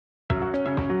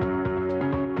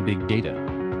Big data.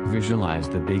 Visualize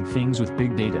the big things with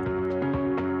big data.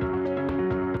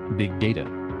 Big data.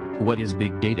 What is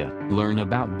big data? Learn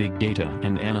about big data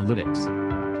and analytics.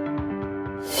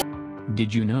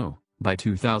 Did you know, by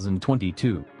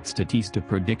 2022, Statista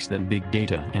predicts that big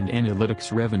data and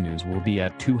analytics revenues will be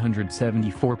at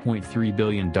 $274.3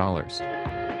 billion.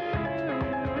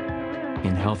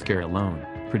 In healthcare alone,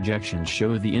 projections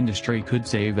show the industry could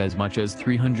save as much as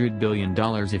 $300 billion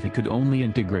if it could only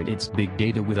integrate its big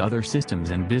data with other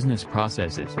systems and business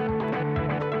processes.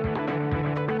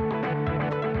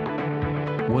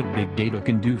 What big data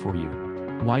can do for you?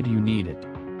 Why do you need it?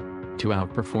 To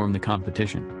outperform the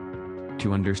competition.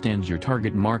 To understand your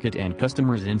target market and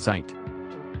customers' insight.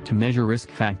 To measure risk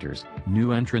factors,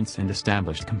 new entrants and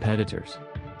established competitors.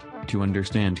 To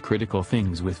understand critical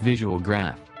things with visual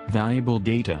graph, valuable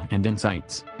data and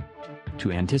insights.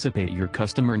 To anticipate your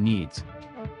customer needs.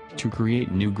 To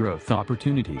create new growth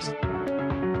opportunities.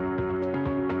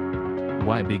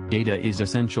 Why big data is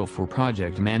essential for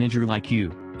project manager like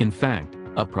you. In fact,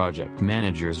 a project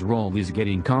manager's role is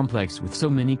getting complex with so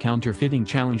many counterfeiting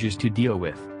challenges to deal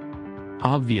with.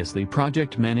 Obviously,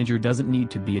 project manager doesn't need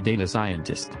to be a data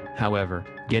scientist. However,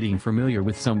 getting familiar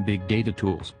with some big data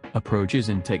tools, approaches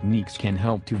and techniques can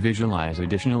help to visualize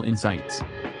additional insights.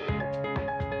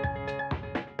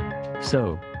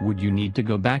 So, would you need to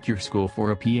go back to school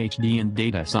for a PhD in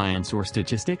data science or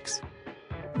statistics?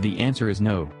 The answer is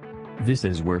no. This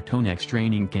is where Tonex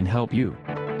Training can help you.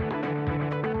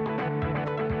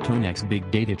 Tonex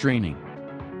Big Data Training.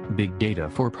 Big Data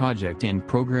for Project and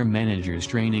Program Managers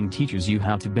Training teaches you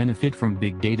how to benefit from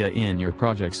big data in your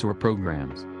projects or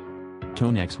programs.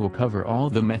 Tonex will cover all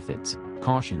the methods,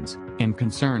 cautions, and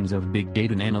concerns of big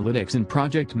data analytics and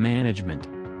project management.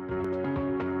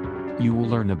 You will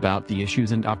learn about the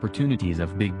issues and opportunities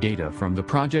of big data from the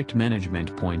project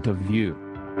management point of view.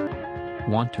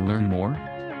 Want to learn more?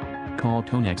 Call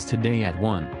Tonex today at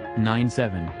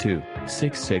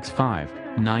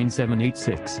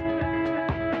 1-972-665-9786.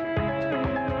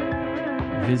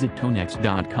 Visit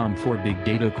tonex.com for big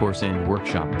data course and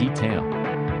workshop detail.